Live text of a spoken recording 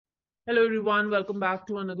Hello everyone, welcome back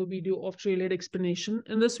to another video of Trailhead explanation.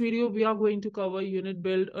 In this video, we are going to cover unit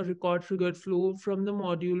build a record triggered flow from the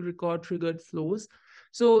module record triggered flows.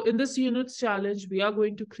 So in this unit's challenge, we are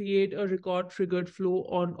going to create a record triggered flow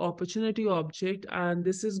on opportunity object, and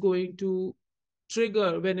this is going to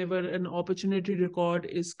trigger whenever an opportunity record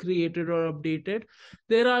is created or updated.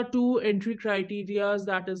 There are two entry criteria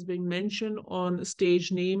that is being mentioned on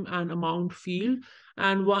stage name and amount field.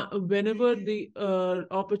 And whenever the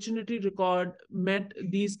opportunity record met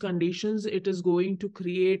these conditions, it is going to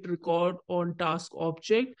create record on task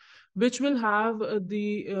object, which will have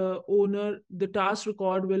the task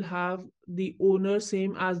record will have the owner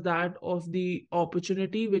same as that of the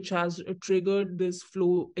opportunity, which has triggered this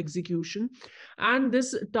flow execution. And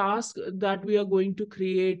this task that we are going to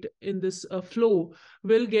create in this flow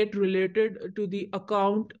will get related to the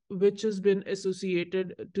account which has been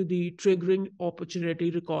associated to the triggering opportunity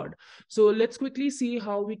record. So let's quickly see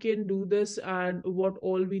how we can do this and what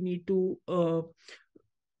all we need to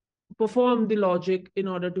perform the logic in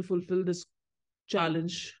order to fulfill this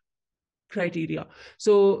challenge criteria.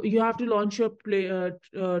 So you have to launch your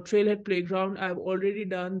Trailhead playground. I've already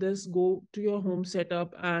done this. Go to your home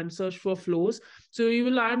setup and search for flows. So you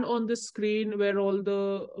will land on the screen where all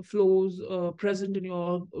the flows present in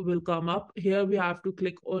your will come up. Here we have to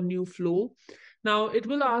click on new flow. Now it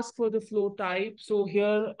will ask for the flow type. So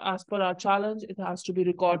here, as per our challenge, it has to be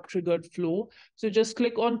record triggered flow. So just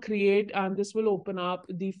click on create and this will open up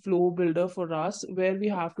the flow builder for us where we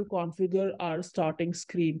have to configure our starting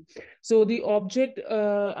screen. So the object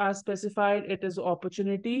as specified, it is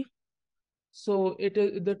opportunity. So it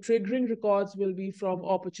is the triggering records will be from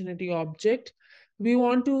opportunity object. We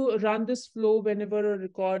want to run this flow whenever a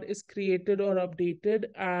record is created or updated,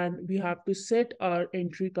 and we have to set our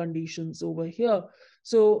entry conditions over here.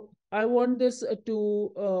 So I want this to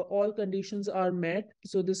all conditions are met.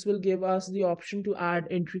 So this will give us the option to add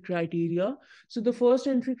entry criteria. So the first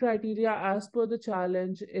entry criteria as per the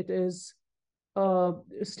challenge, it is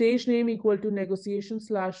stage name equal to negotiation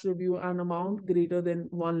 / review and amount greater than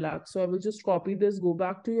 1 lakh. So I will just copy this, go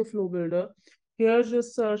back to your flow builder. Here,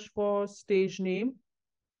 just search for stage name.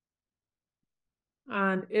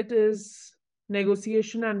 And it is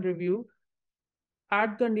negotiation and review.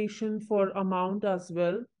 Add condition for amount as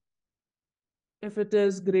well, if it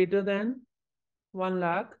is greater than 1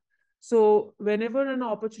 lakh. So whenever an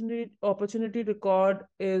opportunity record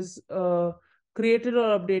is created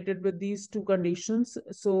or updated with these two conditions,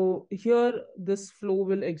 so here this flow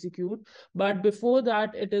will execute. But before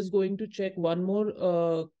that, it is going to check one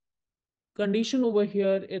more condition over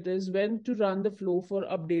here. It is when to run the flow for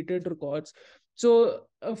updated records. So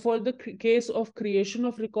for the case of creation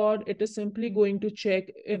of record, it is simply going to check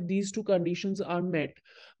if these two conditions are met.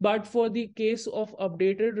 But for the case of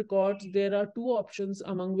updated records, there are two options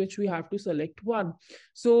among which we have to select one.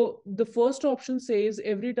 So the first option says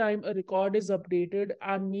every time a record is updated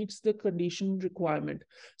and meets the condition requirement.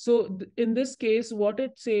 So in this case, what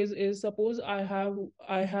it says is, suppose I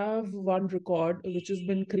have one record which has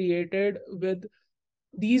been created with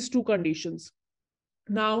these two conditions.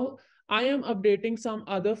 Now I am updating some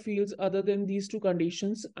other fields other than these two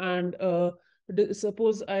conditions, and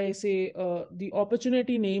suppose I say the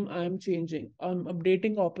opportunity name I am changing. I'm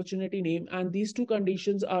updating opportunity name, and these two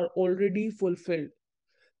conditions are already fulfilled.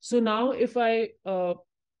 So now if I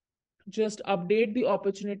just update the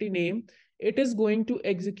opportunity name, it is going to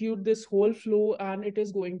execute this whole flow and it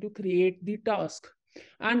is going to create the task.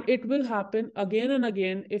 And it will happen again and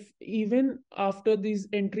again if even after these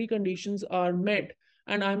entry conditions are met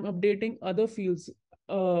and I'm updating other fields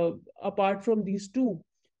apart from these two.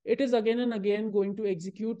 It is again and again going to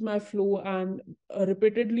execute my flow, and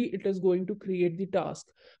repeatedly it is going to create the task.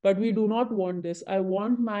 But we do not want this. I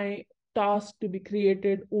want my task to be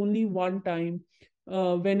created only one time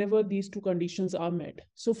whenever these two conditions are met.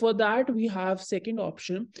 So for that, we have second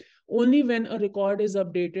option, only when a record is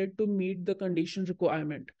updated to meet the condition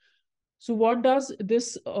requirement. So what does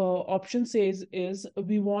this option says is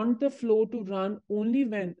we want the flow to run only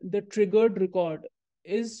when the triggered record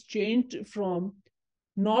is changed from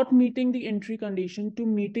not meeting the entry condition to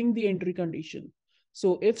meeting the entry condition.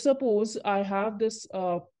 So if suppose I have this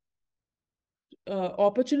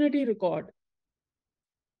opportunity record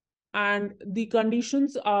and the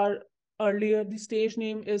conditions are earlier, the stage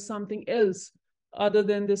name is something else other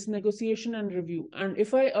than this negotiation and review. And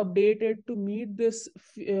if I update it to meet this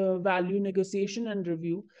value negotiation and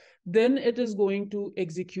review, then it is going to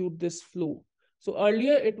execute this flow. So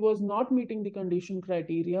earlier it was not meeting the condition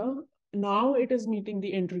criteria. Now it is meeting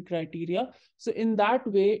the entry criteria. So in that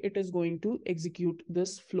way, it is going to execute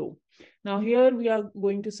this flow. Now here we are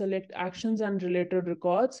going to select actions and related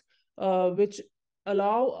records. which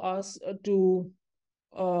allow us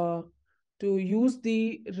uh, to use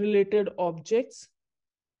the related objects,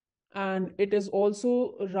 and it is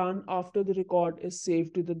also run after the record is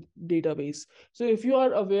saved to the database. So if you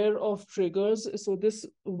are aware of triggers, so this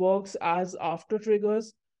works as after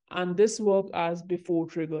triggers and this work as before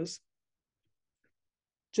triggers.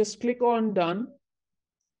 Just click on done.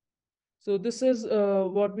 So this is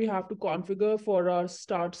what we have to configure for our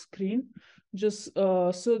start screen. Just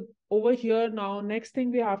so over here now, next thing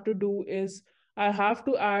we have to do is I have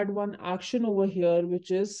to add one action over here, which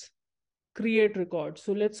is create record.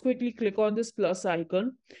 So let's quickly click on this plus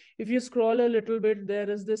icon. If you scroll a little bit, there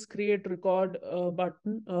is this create record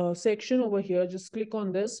button section over here. Just click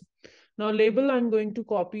on this. Now label, I'm going to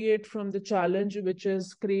copy it from the challenge, which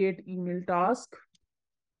is create email task,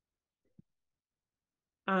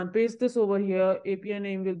 and paste this over here. API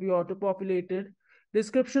name will be auto populated.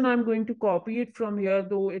 Description, I'm going to copy it from here,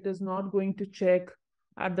 though it is not going to check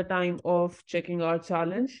at the time of checking our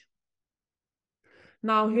challenge.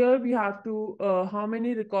 Now here we have to, how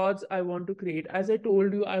many records I want to create. As I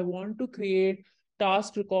told you, I want to create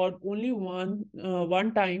task record only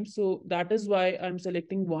one time. So that is why I'm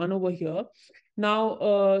selecting one over here.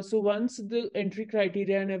 Now, so once the entry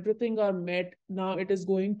criteria and everything are met, now it is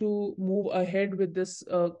going to move ahead with this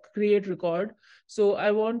create record. So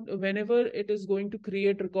I want, whenever it is going to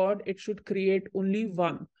create record, it should create only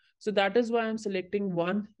one. So that is why I'm selecting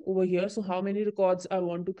one over here. So how many records I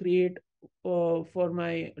want to create for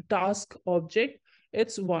my task object,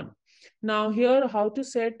 it's one. Now here, how to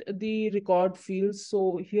set the record fields.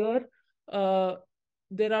 So here,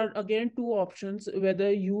 there are again two options,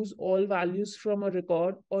 whether use all values from a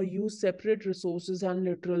record or use separate resources and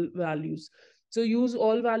literal values. So use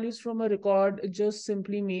all values from a record just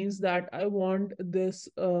simply means that I want this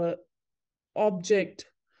object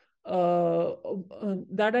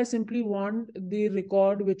that I simply want the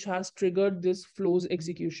record which has triggered this flows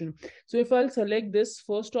execution. So if I'll select this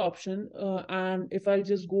first option and if I'll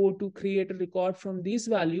just go to create a record from this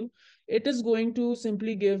value, it is going to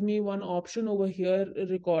simply give me one option over here,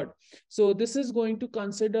 record. So this is going to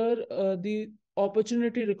consider the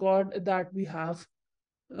opportunity record that we have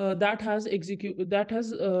that has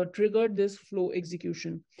triggered this flow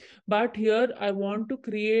execution. But here I want to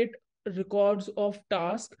create records of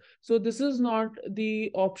task. So this is not the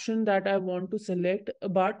option that I want to select,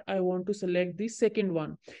 but I want to select the second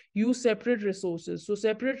one, use separate resources. So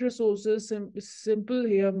separate resources, simple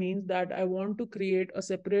here means that I want to create a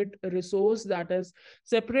separate resource, that is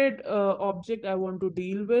separate object I want to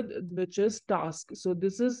deal with, which is task. So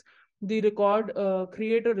this is the record,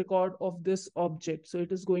 create a record of this object. So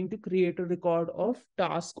it is going to create a record of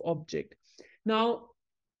task object. Now,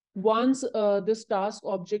 once this task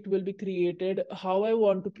object will be created, how I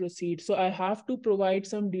want to proceed. So I have to provide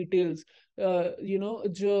some details, the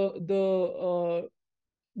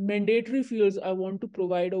mandatory fields I want to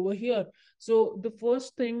provide over here. So the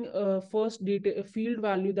first thing, first data field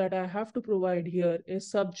value that I have to provide here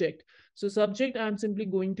is subject. So subject, I'm simply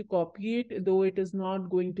going to copy it, though it is not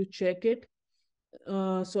going to check it.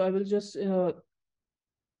 So I will just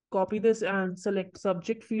copy this and select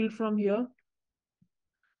subject field from here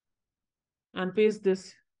and paste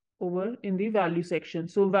this over in the value section.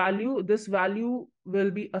 So this value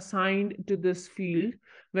will be assigned to this field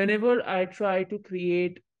whenever I try to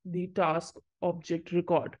create the task object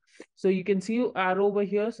record. So you can see arrow over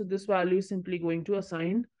here. So this value is simply going to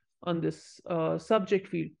assign on this subject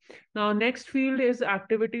field. Now, next field is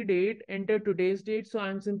activity date, enter today's date. So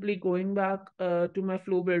I'm simply going back to my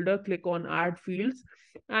flow builder, click on add fields.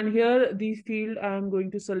 And here the field, I'm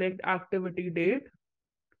going to select activity date.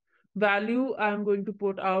 Value I'm going to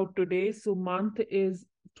put out today. So month is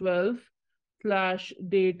 12 slash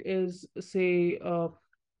date is say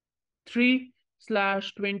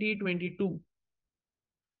 3/2022.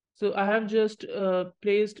 So I have just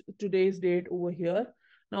placed today's date over here.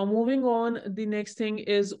 Now moving on, the next thing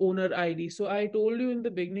is owner ID. So I told you in the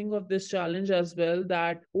beginning of this challenge as well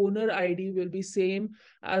that owner ID will be same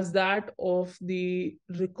as that of the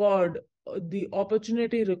record, the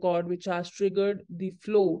opportunity record, which has triggered the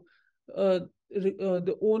flow,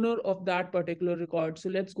 the owner of that particular record. So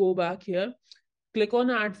let's go back here, click on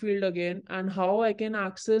add field again, and how I can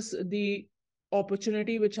access the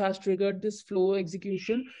opportunity which has triggered this flow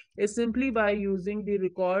execution is simply by using the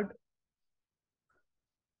record.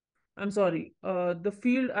 I'm sorry, the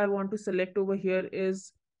field I want to select over here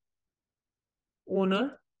is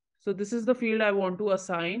owner. So this is the field I want to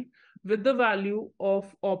assign with the value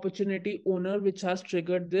of opportunity owner, which has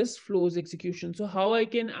triggered this flows execution. So how I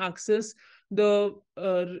can access The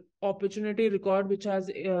opportunity record which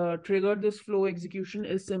has triggered this flow execution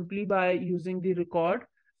is simply by using the record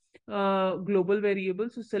global variable.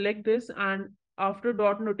 So select this, and after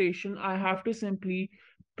dot notation, I have to simply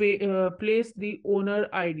place the owner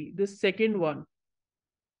ID, this second one.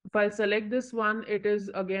 If I select this one, it is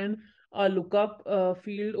again a lookup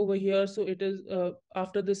field over here. So it is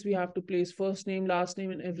after this, we have to place first name, last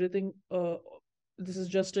name, and everything. This is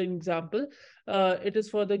just an example. It is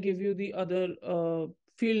further give you the other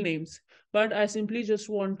field names. But I simply just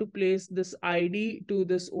want to place this ID to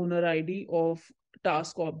this owner ID of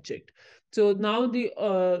task object. So now the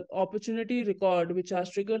opportunity record, which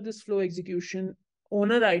has triggered this flow execution,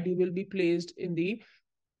 owner ID will be placed in the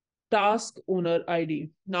task owner ID.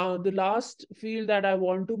 Now, the last field that I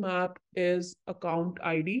want to map is account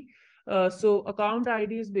ID. So account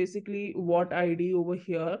ID is basically what ID over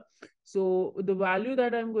here. So the value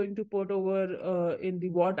that I'm going to put over in the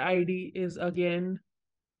what ID is again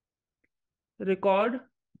record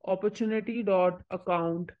opportunity dot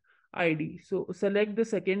account ID. So select the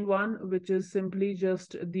second one, which is simply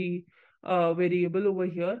just the variable over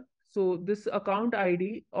here. So this account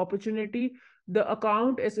ID opportunity, the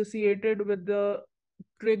account associated with the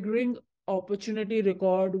triggering opportunity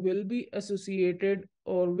record will be associated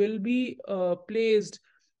or will be placed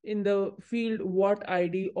in the field what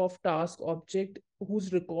ID of task object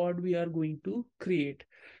whose record we are going to create.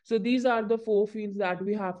 So these are the four fields that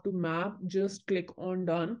we have to map. Just click on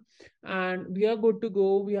done and we are good to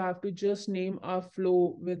go. We have to just name our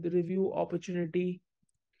flow with review opportunity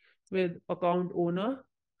with account owner.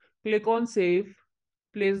 Click on save.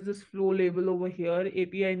 Place this flow label over here.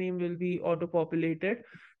 API name will be auto populated.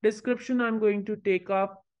 Description I'm going to take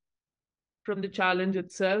up from the challenge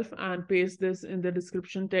itself and paste this in the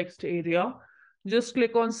description text area. Just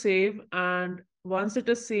click on save, and once it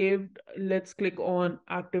is saved, let's click on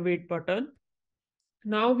activate button.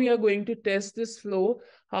 Now we are going to test this flow,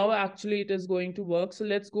 how actually it is going to work. So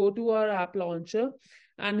let's go to our app launcher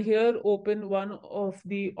and here open one of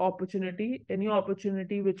the opportunity, any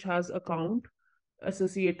opportunity which has account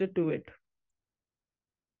associated to it.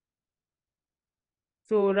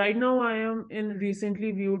 So right now I am in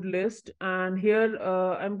recently viewed list, and here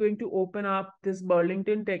I'm going to open up this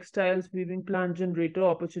Burlington Textiles Weaving Plant Generator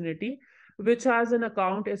opportunity, which has an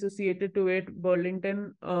account associated to it,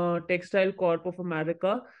 Burlington Textile Corp of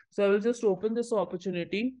America. So I will just open this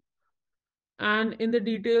opportunity. And in the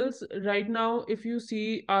details, right now, if you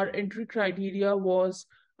see our entry criteria was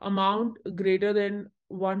amount greater than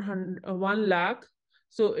 1 lakh.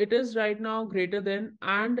 So it is right now greater than,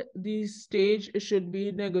 and the stage should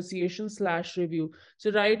be negotiation slash review.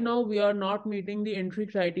 So right now we are not meeting the entry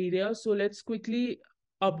criteria. So let's quickly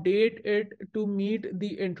update it to meet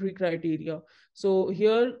the entry criteria. So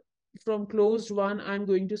here from closed one, I'm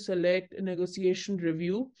going to select negotiation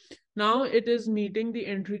review. Now it is meeting the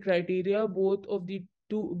entry criteria, both the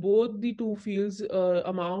two fields,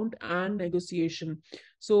 amount and negotiation.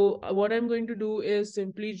 So what I'm going to do is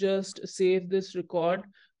simply just save this record,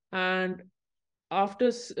 and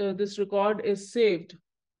after this record is saved,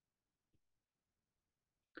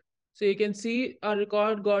 so you can see our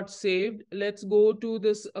record got saved. Let's go to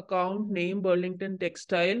this account name, Burlington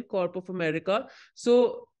Textile Corp of America.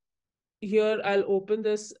 So here I'll open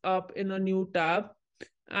this up in a new tab,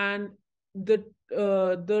 and the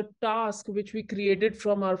the task which we created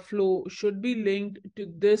from our flow should be linked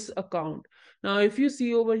to this account. Now if you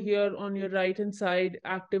see over here on your right hand side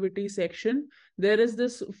activity section, there is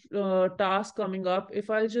this task coming up. If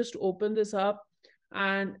I'll just open this up,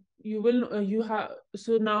 and you will you have,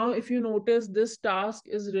 so now if you notice, this task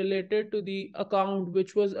is related to the account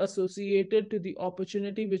which was associated to the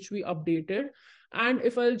opportunity which we updated. And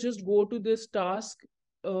if I'll just go to this task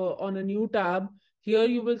on a new tab, here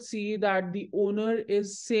you will see that the owner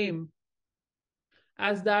is same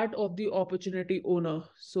as that of the opportunity owner.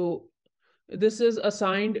 So this is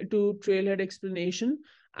assigned to trailhead explanation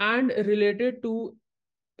and related to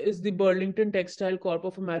is the Burlington Textile Corp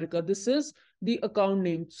of America. This is the account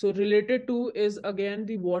name. So related to is again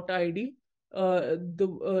the what ID.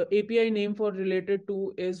 The API name for related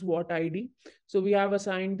to is what ID. So we have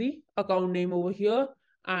assigned the account name over here,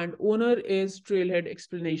 and owner is Trailhead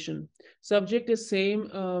explanation. Subject is same,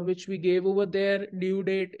 which we gave over there. Due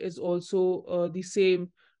date is also the same.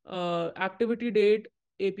 Activity date,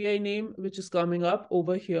 API name, which is coming up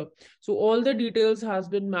over here. So all the details has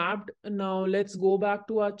been mapped. Now let's go back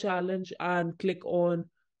to our challenge and click on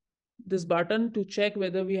this button to check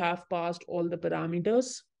whether we have passed all the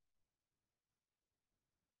parameters.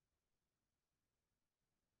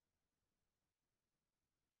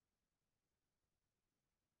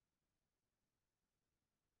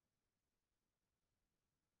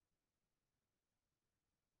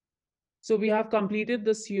 So we have completed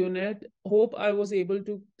this unit. Hope I was able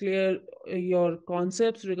to clear your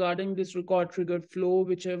concepts regarding this record triggered flow,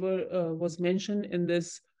 whichever was mentioned in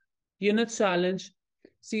this unit challenge.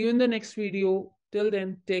 See you in the next video. Till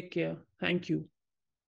then, take care. Thank you.